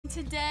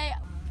Today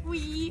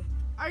we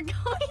are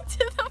going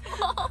to the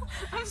mall.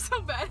 I'm so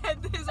bad at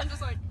this. I'm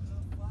just like,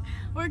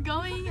 we're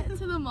going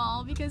to the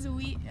mall because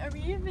we're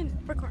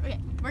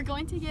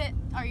going to get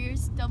our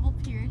ears double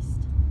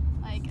pierced,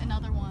 like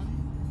another one.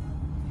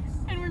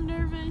 And we're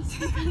nervous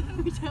because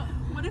we don't.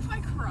 what if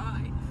I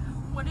cry?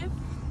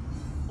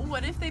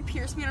 What if they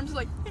pierce me and I'm just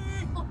like,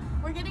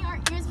 we're getting our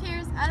ears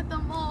pierced at the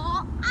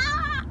mall.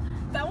 Ah!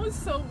 that was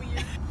so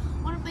weird.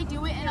 What if they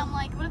do it and I'm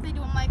like, what if they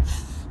do? I'm like,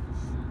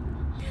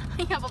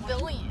 I have $1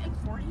 billion.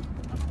 40?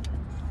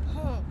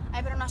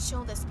 I better not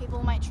show this.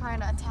 People might try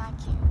to attack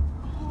you.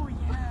 Oh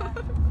yeah,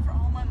 for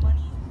all my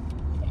money.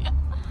 Yeah.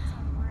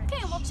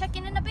 Okay, we'll check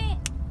in a bit.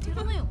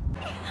 Toodaloo.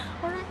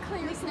 We're at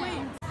Claire's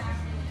now.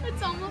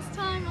 It's almost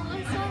time,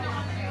 Alyssa.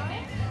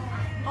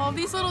 All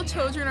these little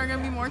children are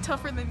gonna be more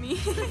tougher than me.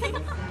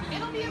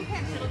 It'll be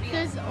okay.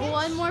 There's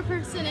one more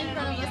person in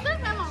front of us. There's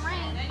Mama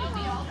Rain.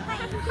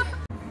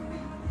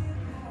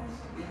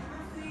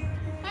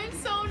 I'm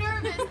so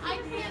nervous. I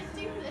can't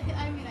do this.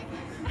 I mean, I can't.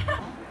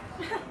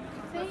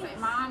 Say,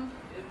 Mom,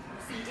 if you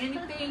see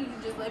anything, you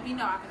just let me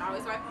know. I can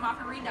always wipe them off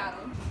and redot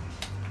them.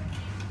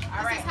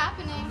 All right. This is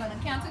happening. I'm going to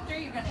count to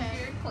 3. You're going to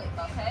hear it click,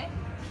 okay?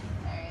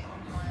 All right.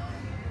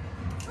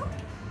 1.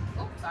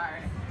 Oops,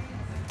 sorry.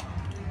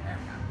 There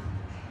we go.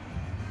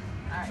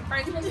 All right.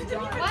 First one is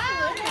going.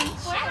 Wow,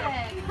 quick. All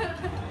right.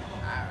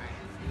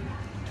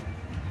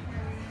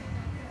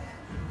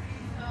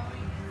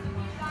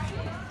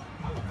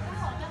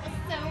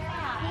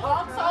 Oh,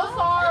 I'm so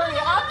sorry.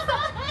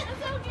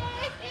 It's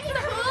okay.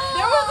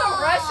 There was a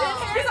rush in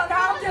here, so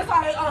now I'm just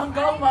like on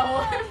go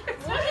mode.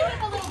 Especially with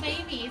the little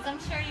babies, I'm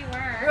sure you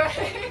were.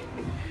 Right.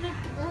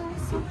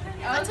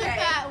 I took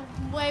that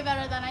way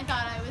better than I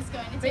thought I was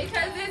going to take.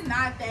 Because it's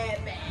not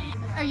that bad.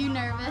 Are you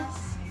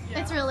nervous? Yeah.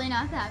 It's really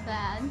not that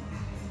bad.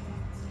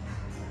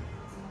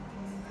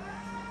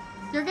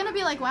 You're gonna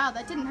be like, wow,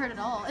 that didn't hurt at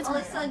all. It's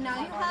Alyssa,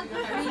 now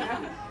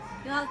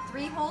you have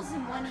 3 holes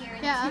in one ear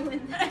and Yeah. 2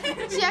 in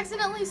the She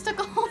accidentally stuck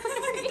a hole in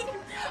her ear.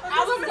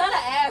 I was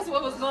gonna ask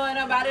what was going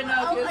on, but I didn't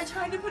know. I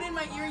tried to put in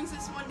my earrings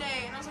this one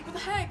day, and I was like, what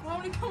the heck? Why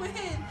would it go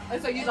in?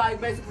 And so you like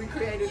basically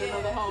created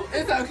another hole.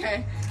 It's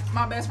okay.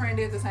 My best friend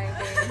did the same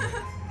thing.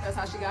 That's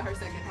how she got her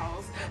second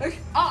hole.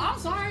 Oh, I'm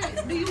sorry.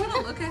 Do you want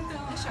to look at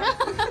them? Sure.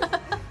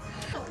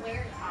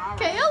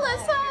 Okay,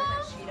 Alyssa.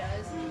 She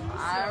does.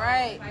 All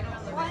right.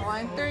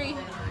 1, 3.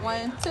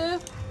 1, 2.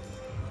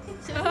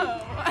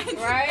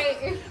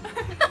 Right.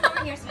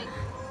 Here, sweet.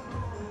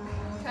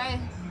 Okay.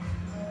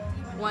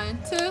 1,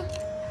 2.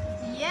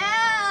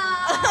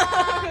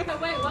 Yeah.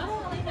 Wait, what?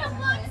 Only have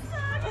 1.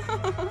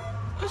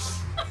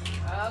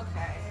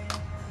 Okay.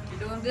 You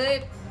doing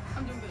good?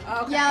 I'm doing good.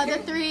 Okay. Yeah, the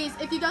 3s.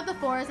 If you got the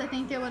 4s, I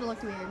think it would have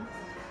looked weird.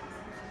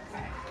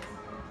 Okay.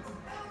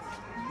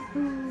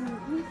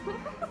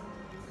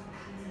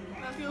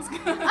 That feels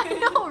good. I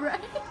know,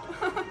 right?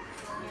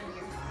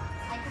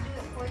 I can do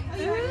it for you.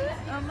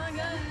 Oh my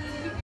god.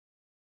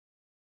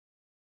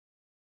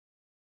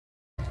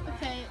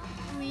 Okay,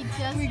 we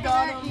just We put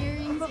got our 'em.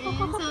 earrings in, so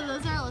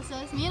those are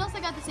Alyssa's. Me and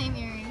Alyssa got the same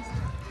earrings.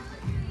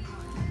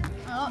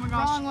 Oh, my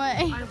gosh. wrong way.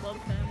 I love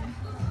them.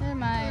 They're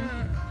mine.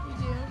 You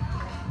do?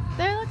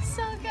 They look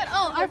so good.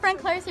 Oh, our friend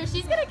Claire's here.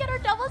 She's gonna get her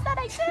double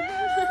setting too.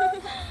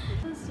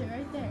 Those two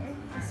right there.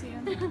 I see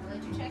them. Did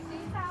you check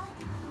these out?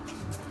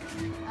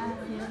 I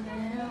feel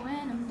better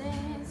when I'm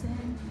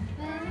dancing.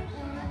 Better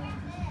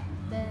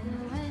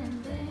when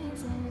I'm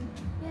dancing.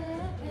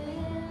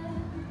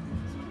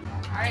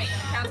 All right,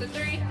 count to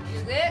 3.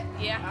 You good?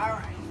 Yeah. All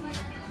right.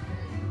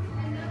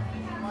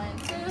 1,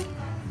 2.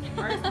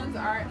 First ones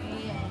are in.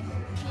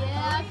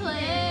 Yeah,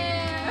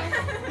 Claire.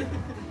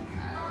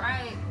 All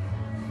right.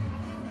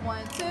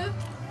 1, 2.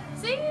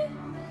 See? Take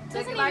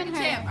Doesn't it like a even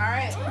champ. hurt. All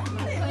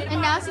right.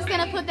 And now she's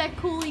gonna put that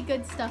coolie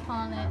good stuff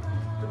on it.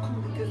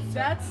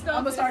 That stuff.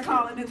 I'm gonna start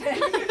calling it that.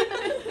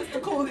 It's the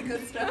coolly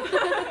good stuff.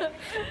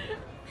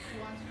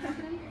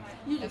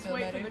 You I just feel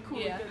wait better. for the cool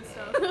Yeah. good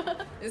stuff.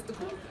 It's the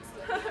coolly good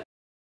stuff.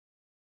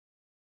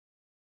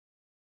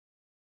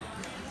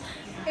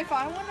 If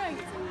I wanna,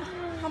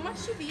 how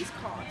much do these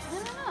cost? I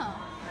don't know.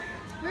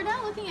 We're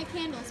not looking at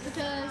candles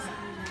because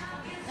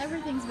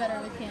everything's better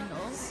with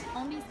candles.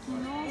 All these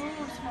candles.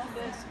 Oh, smell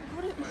this.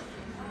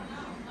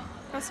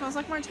 That smells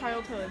like my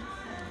childhood.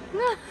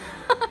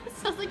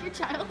 Sounds like your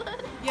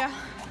childhood. Yeah.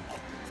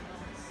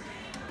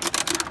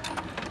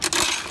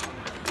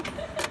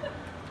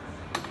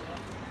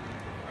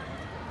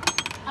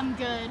 I'm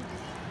good.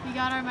 We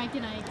got our Mike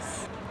and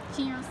Ike's.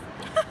 Cheers.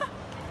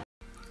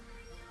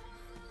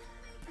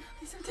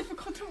 These are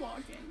difficult to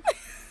walk in.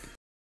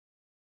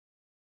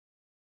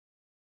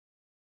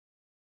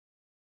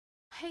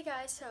 Hey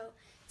guys, so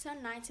it's now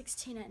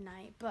 9:16 at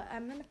night, but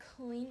I'm gonna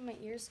clean my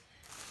ears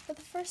for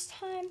the first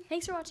time.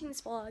 Thanks for watching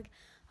this vlog.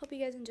 Hope you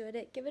guys enjoyed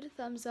it. Give it a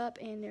thumbs up,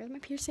 and there's my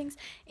piercings,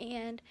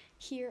 and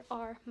here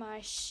are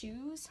my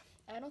shoes.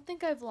 I don't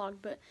think I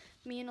vlogged, but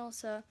me and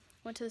Elsa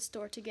went to the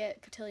store to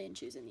get cotillion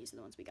shoes, and these are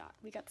the ones we got.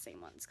 We got the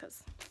same ones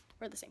because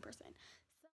we're the same person.